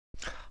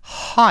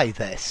Hi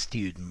there,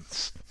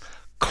 students.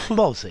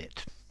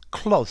 Closet,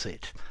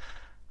 closet,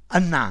 a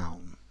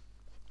noun.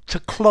 To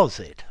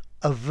closet,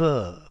 a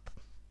verb.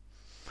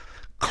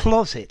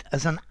 Closet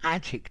as an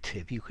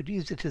adjective, you could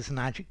use it as an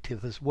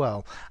adjective as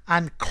well,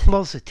 and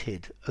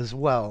closeted as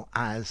well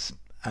as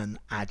an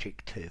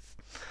adjective.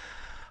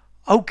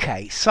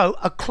 Okay, so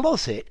a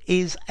closet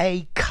is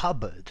a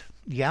cupboard,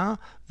 yeah?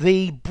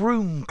 The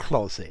broom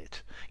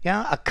closet,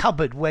 yeah? A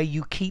cupboard where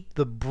you keep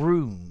the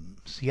brooms,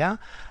 yeah?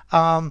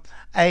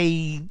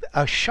 A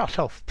shut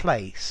off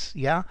place,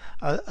 yeah?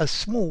 A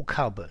small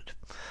cupboard.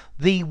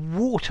 The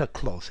water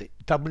closet,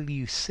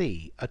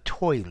 WC, a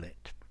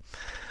toilet.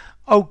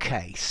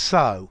 Okay,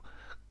 so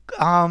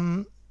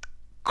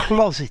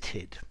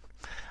closeted,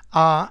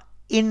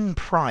 in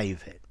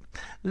private.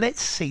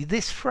 Let's see,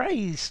 this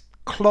phrase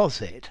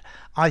closet,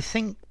 I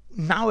think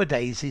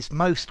nowadays is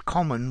most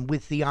common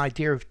with the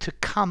idea of to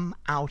come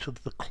out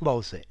of the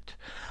closet,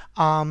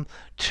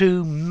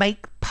 to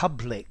make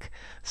public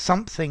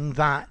something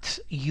that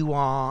you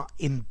are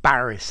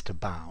embarrassed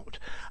about,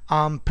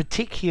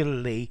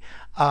 particularly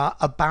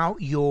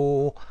about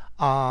your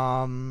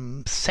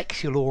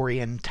sexual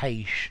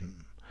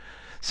orientation.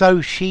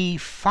 So she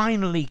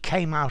finally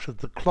came out of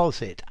the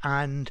closet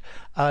and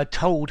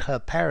told her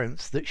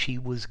parents that she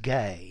was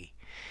gay.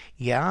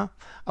 Yeah?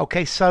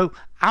 Okay, so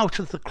out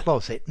of the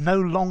closet, no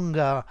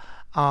longer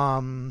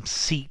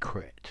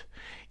secret.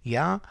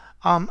 Yeah?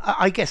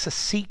 I guess a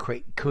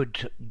secret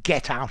could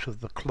get out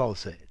of the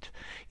closet.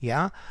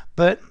 Yeah?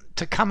 But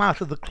to come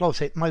out of the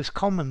closet, most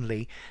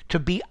commonly, to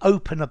be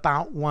open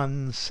about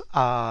one's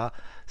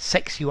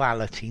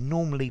sexuality,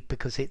 normally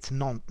because it's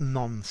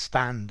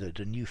non-standard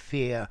and you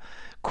fear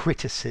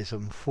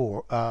criticism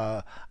for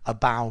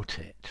about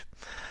it.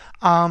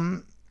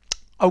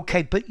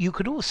 Okay, but you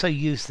could also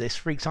use this,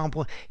 for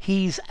example,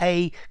 he's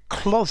a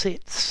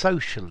closet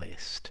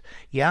socialist.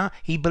 Yeah,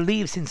 he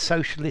believes in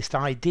socialist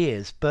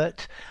ideas,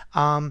 but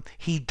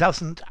he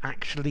doesn't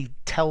actually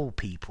tell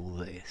people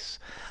this.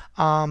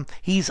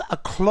 He's a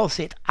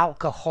closet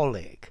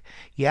alcoholic.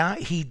 Yeah,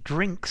 he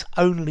drinks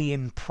only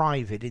in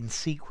private, in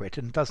secret,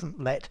 and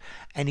doesn't let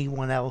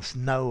anyone else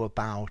know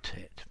about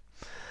it.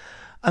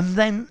 And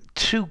then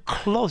to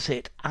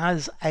closet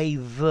as a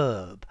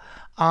verb,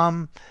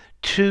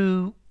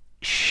 to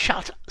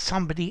shut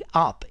somebody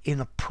up in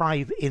a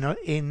private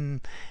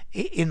in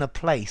a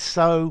place.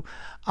 So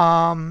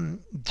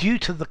due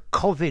to the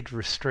COVID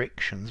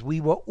restrictions, we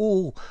were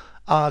all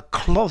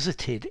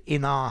closeted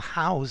in our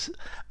houses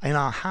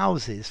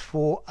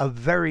for a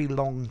very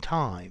long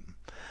time.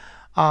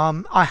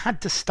 I had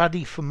to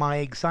study for my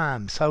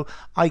exam, so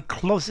I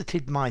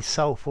closeted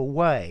myself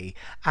away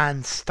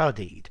and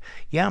studied.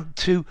 Yeah,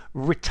 to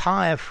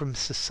retire from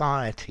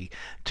society,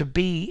 to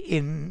be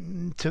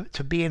in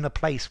a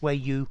place where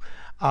you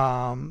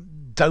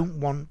don't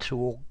want to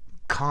or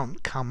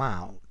can't come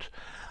out.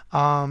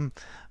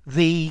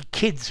 The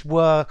kids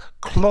were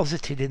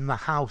closeted in the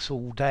house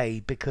all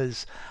day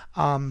because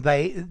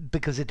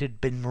it had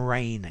been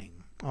raining.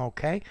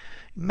 Okay,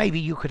 maybe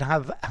you could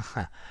have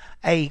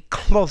a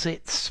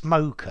closet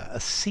smoker, a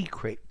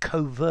secret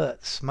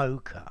covert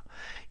smoker.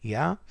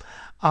 Yeah,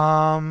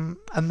 and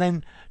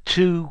then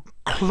to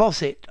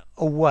closet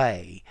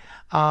away,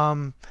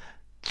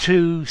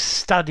 to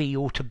study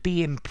or to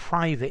be in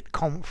private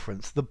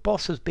conference. The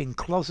boss has been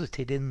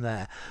closeted in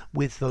there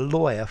with the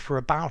lawyer for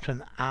about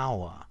an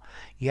hour.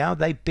 Yeah,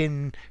 they've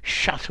been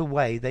shut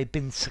away, they've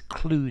been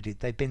secluded,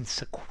 they've been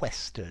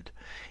sequestered.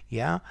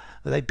 Yeah,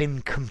 they've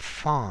been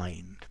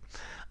confined.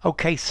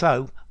 Okay,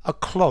 so a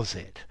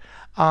closet,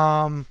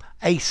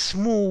 a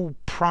small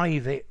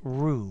private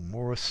room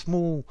or a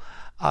small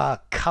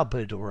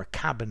cupboard or a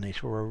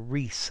cabinet or a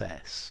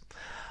recess.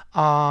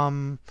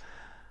 And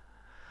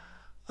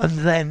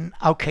then,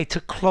 okay,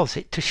 to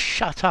closet, to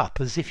shut up,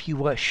 as if you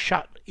were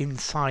shut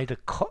inside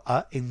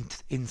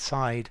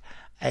inside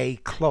a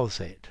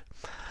closet.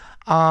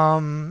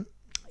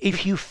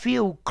 If you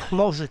feel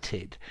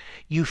closeted,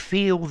 you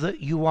feel that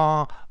you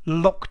are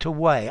locked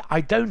away.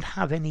 I don't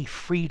have any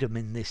freedom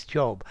in this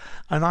job,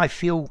 and I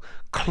feel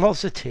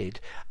closeted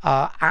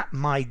at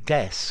my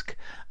desk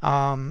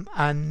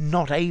and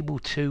not able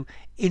to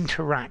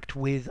interact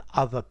with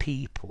other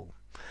people.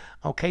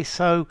 Okay,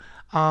 so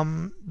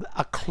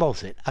a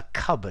closet, a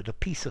cupboard, a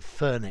piece of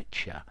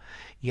furniture,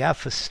 yeah,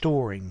 for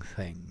storing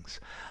things.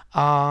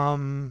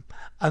 And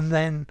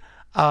then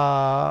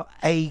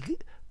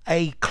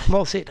a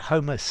closet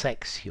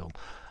homosexual,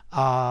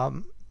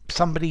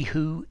 somebody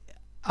who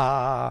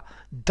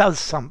does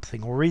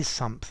something or is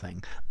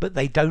something, but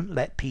they don't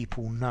let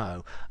people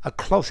know. A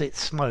closet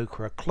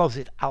smoker, a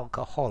closet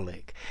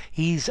alcoholic.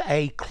 He's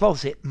a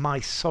closet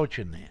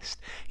misogynist.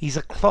 He's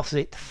a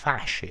closet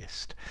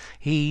fascist.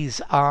 He's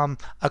a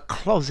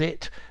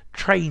closet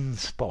train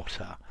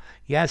spotter.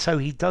 Yeah, so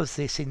he does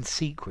this in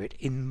secret,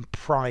 in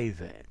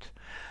private.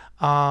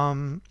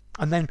 And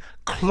then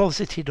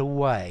closeted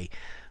away,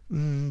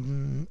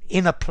 in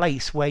a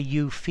place where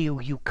you feel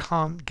you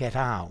can't get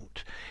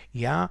out.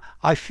 Yeah,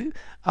 I feel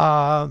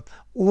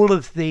all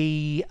of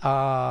the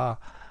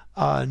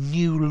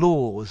new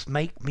laws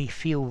make me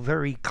feel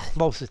very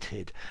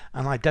closeted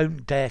and I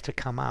don't dare to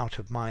come out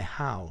of my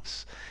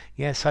house.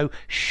 Yeah, so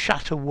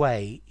shut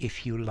away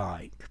if you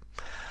like.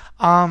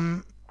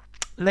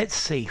 Let's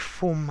see,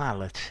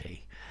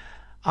 formality.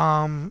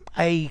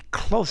 A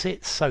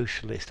closet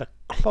socialist, a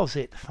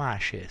closet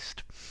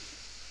fascist.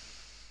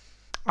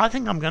 I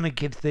think I'm going to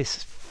give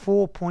this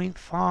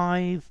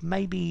 4.5,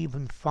 maybe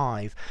even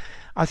 5.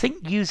 I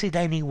think use it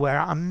anywhere.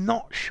 I'm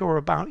not sure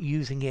about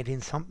using it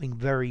in something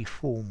very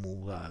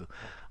formal though.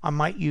 I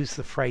might use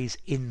the phrase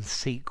in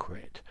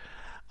secret.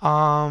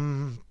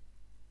 A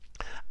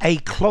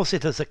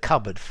closet as a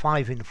cupboard,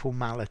 5 in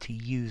formality,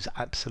 use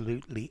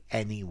absolutely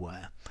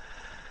anywhere.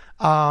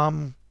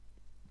 To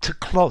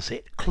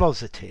closet,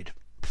 closeted,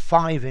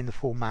 5 in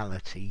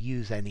formality,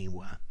 use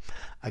anywhere.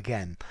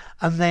 Again.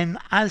 And then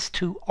as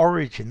to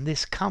origin,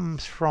 this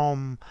comes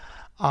from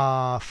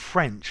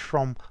French,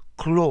 from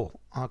clos,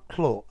 a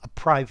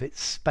private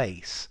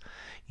space.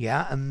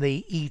 Yeah, and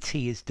the et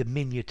is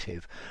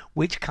diminutive,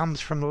 which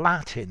comes from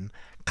Latin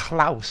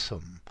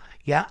clausum.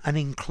 Yeah, an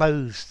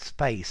enclosed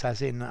space,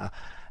 as in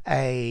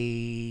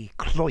a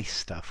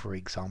cloister, for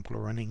example,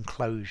 or an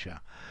enclosure,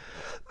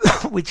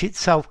 which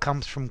itself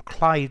comes from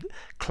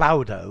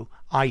claudo,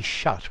 I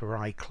shut or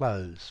I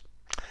close.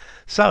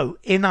 So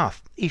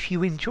enough. If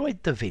you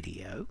enjoyed the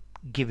video,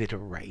 give it a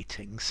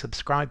rating,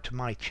 subscribe to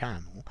my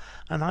channel,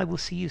 and I will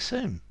see you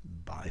soon.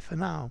 Bye for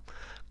now.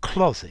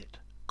 Closet,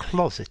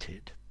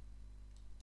 closeted.